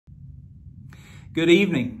Good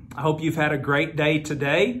evening. I hope you've had a great day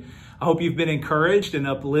today. I hope you've been encouraged and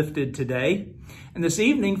uplifted today. And this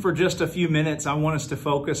evening, for just a few minutes, I want us to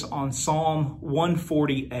focus on Psalm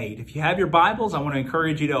 148. If you have your Bibles, I want to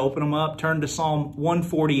encourage you to open them up, turn to Psalm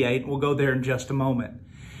 148. We'll go there in just a moment.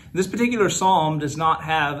 This particular psalm does not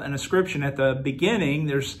have an inscription at the beginning.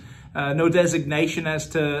 There's no designation as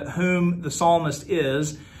to whom the psalmist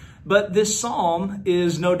is, but this psalm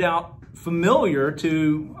is no doubt familiar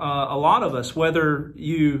to a lot of us, whether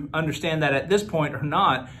you understand that at this point or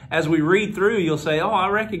not. As we read through, you'll say, oh, I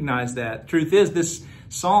recognize that. Truth is, this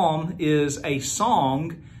psalm is a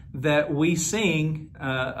song that we sing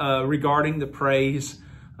regarding the praise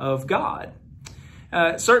of God.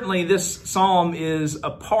 Certainly, this psalm is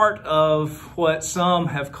a part of what some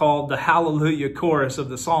have called the Hallelujah chorus of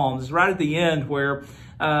the Psalms. It's right at the end where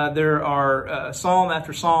there are psalm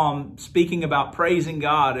after psalm speaking about praising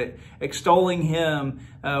God, extolling Him,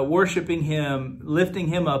 worshiping Him, lifting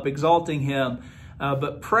Him up, exalting Him.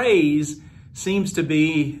 But praise seems to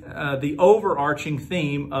be the overarching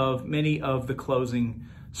theme of many of the closing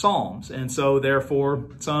psalms. And so, therefore,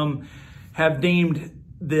 some have deemed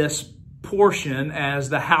this portion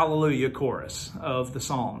as the Hallelujah chorus of the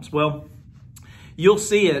Psalms. Well, you'll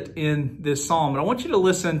see it in this psalm. And I want you to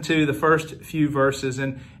listen to the first few verses,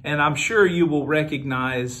 and I'm sure you will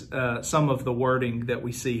recognize some of the wording that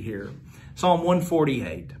we see here. Psalm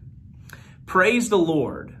 148. Praise the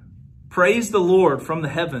Lord. Praise the Lord from the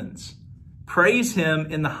heavens. Praise Him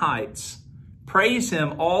in the heights. Praise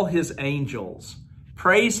Him, all His angels.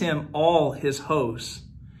 Praise Him, all His hosts.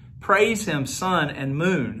 Praise Him, sun and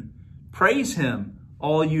moon. Praise Him,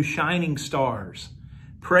 all you shining stars.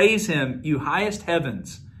 Praise Him, you highest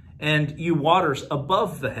heavens, and you waters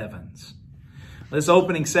above the heavens. This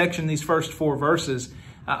opening section, these first four verses,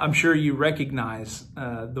 I'm sure you recognize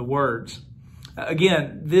the words.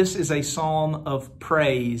 Again, this is a psalm of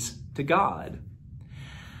praise to God.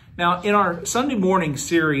 Now, in our Sunday morning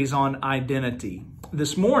series on identity,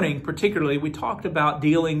 this morning particularly, we talked about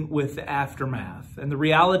dealing with the aftermath and the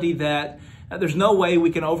reality that there's no way we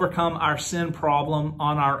can overcome our sin problem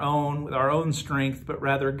on our own, with our own strength, but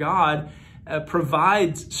rather God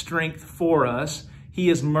provides strength for us. He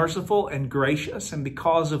is merciful and gracious, and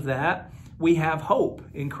because of that, we have hope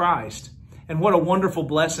in Christ. And what a wonderful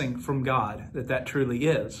blessing from God that truly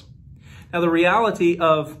is. Now, the reality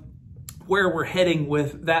of where we're heading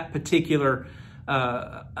with that particular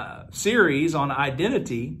series on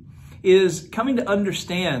identity is coming to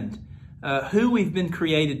understand who we've been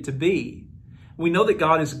created to be. We know that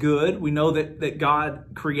God is good. We know that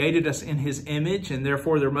God created us in His image, and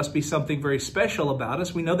therefore there must be something very special about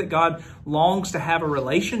us. We know that God longs to have a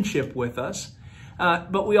relationship with us,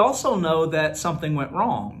 but we also know that something went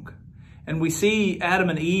wrong. And we see Adam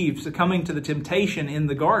and Eve succumbing to the temptation in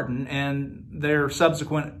the garden and their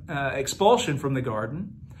subsequent expulsion from the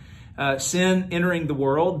garden, sin entering the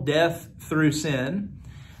world, death through sin,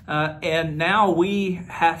 and now we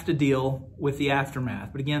have to deal with the aftermath.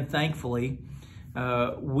 But again, thankfully,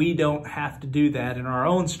 we don't have to do that in our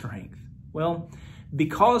own strength. Well,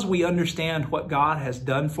 because we understand what God has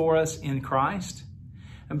done for us in Christ,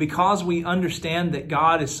 and because we understand that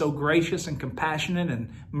God is so gracious and compassionate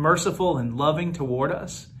and merciful and loving toward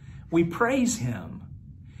us, we praise Him.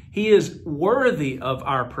 He is worthy of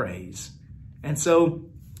our praise. And so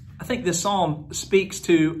I think this psalm speaks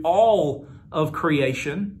to all of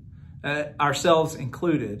creation, ourselves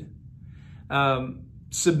included,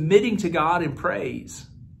 submitting to God in praise.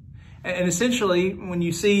 And essentially, when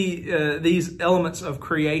you see these elements of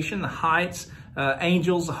creation, the heights,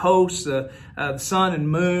 angels, the hosts, the sun and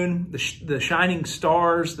moon, the shining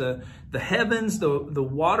stars, the heavens, the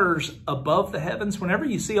waters above the heavens, whenever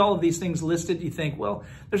you see all of these things listed, you think, well,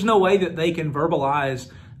 there's no way that they can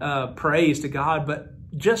verbalize praise to God, but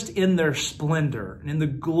just in their splendor and in the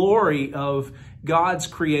glory of God's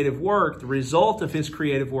creative work, the result of His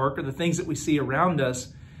creative work, or the things that we see around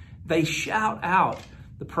us, they shout out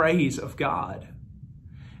the praise of God.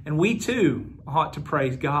 And we too ought to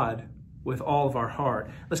praise God with all of our heart.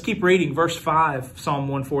 Let's keep reading verse 5, Psalm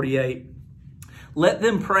 148. Let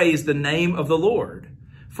them praise the name of the Lord,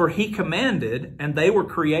 for He commanded and they were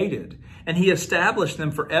created, and He established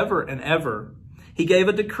them forever and ever. He gave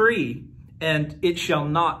a decree, and it shall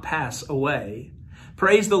not pass away.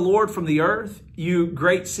 Praise the Lord from the earth, you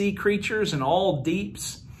great sea creatures and all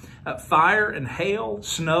deeps, fire and hail,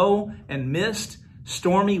 snow and mist,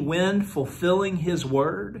 stormy wind fulfilling His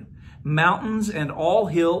word, mountains and all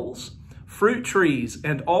hills, fruit trees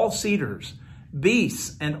and all cedars,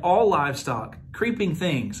 beasts and all livestock, creeping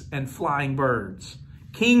things and flying birds,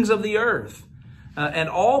 kings of the earth and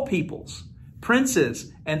all peoples,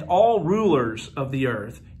 princes and all rulers of the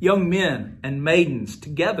earth, young men and maidens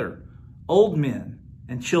together, old men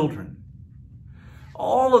and children.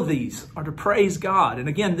 All of these are to praise God. And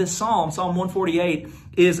again, this psalm, Psalm 148,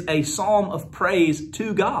 is a psalm of praise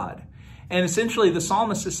to God. And essentially the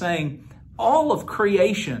psalmist is saying all of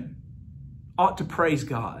creation ought to praise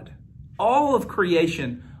God. All of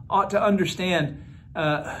creation ought to understand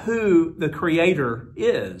who the Creator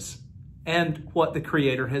is and what the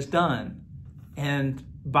Creator has done. And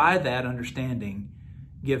by that understanding,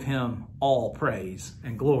 give Him all praise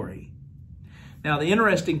and glory. Now, the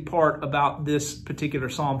interesting part about this particular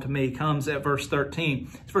psalm to me comes at verse 13.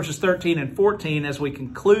 It's verses 13 and 14 as we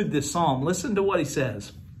conclude this psalm. Listen to what he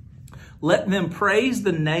says. Let them praise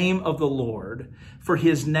the name of the Lord, for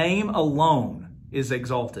His name alone is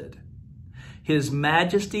exalted. His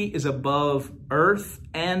majesty is above earth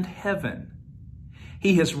and heaven.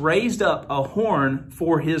 He has raised up a horn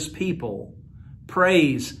for His people,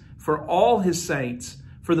 praise for all His saints,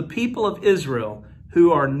 for the people of Israel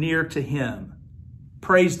who are near to Him.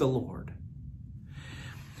 Praise the Lord.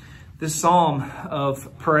 This psalm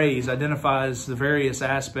of praise identifies the various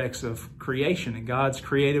aspects of creation and God's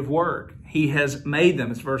creative work. He has made them.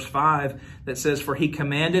 It's verse 5 that says, for He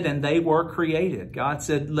commanded and they were created. God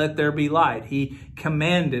said, let there be light. He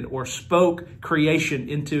commanded or spoke creation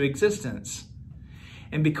into existence.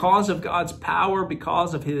 And because of God's power,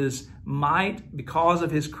 because of His might, because of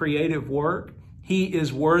His creative work, He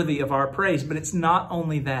is worthy of our praise. But it's not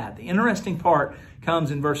only that. The interesting part comes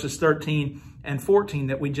in verses 13 and 14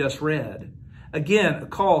 that we just read. Again, a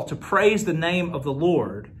call to praise the name of the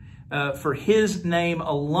Lord, for His name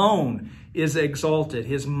alone is exalted.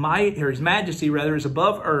 His might, or His majesty rather, is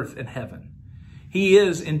above earth and heaven. He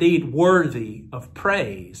is indeed worthy of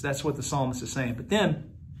praise. That's what the psalmist is saying. But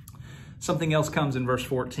then something else comes in verse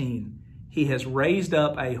 14. He has raised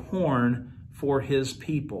up a horn for His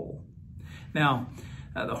people. Now,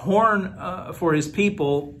 the horn for His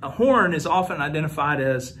people, a horn is often identified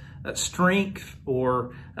as strength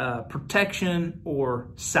or protection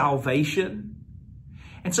or salvation.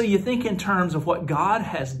 And so you think in terms of what God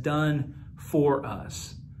has done for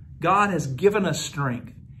us. God has given us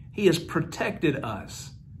strength. He has protected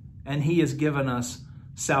us. And He has given us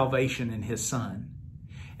salvation in His Son.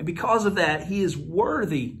 And because of that, He is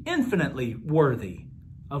worthy, infinitely worthy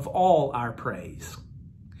of all our praise.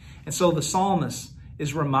 And so the psalmist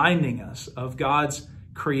is reminding us of God's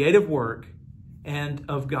creative work and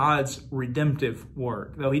of God's redemptive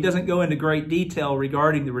work. Though he doesn't go into great detail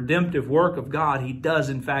regarding the redemptive work of God, he does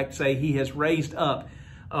in fact say He has raised up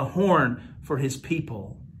a horn for His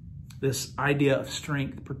people. This idea of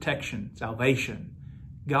strength, protection, salvation,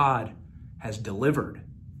 God has delivered.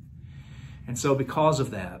 And so because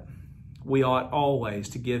of that, we ought always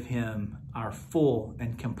to give Him our full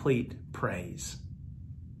and complete praise.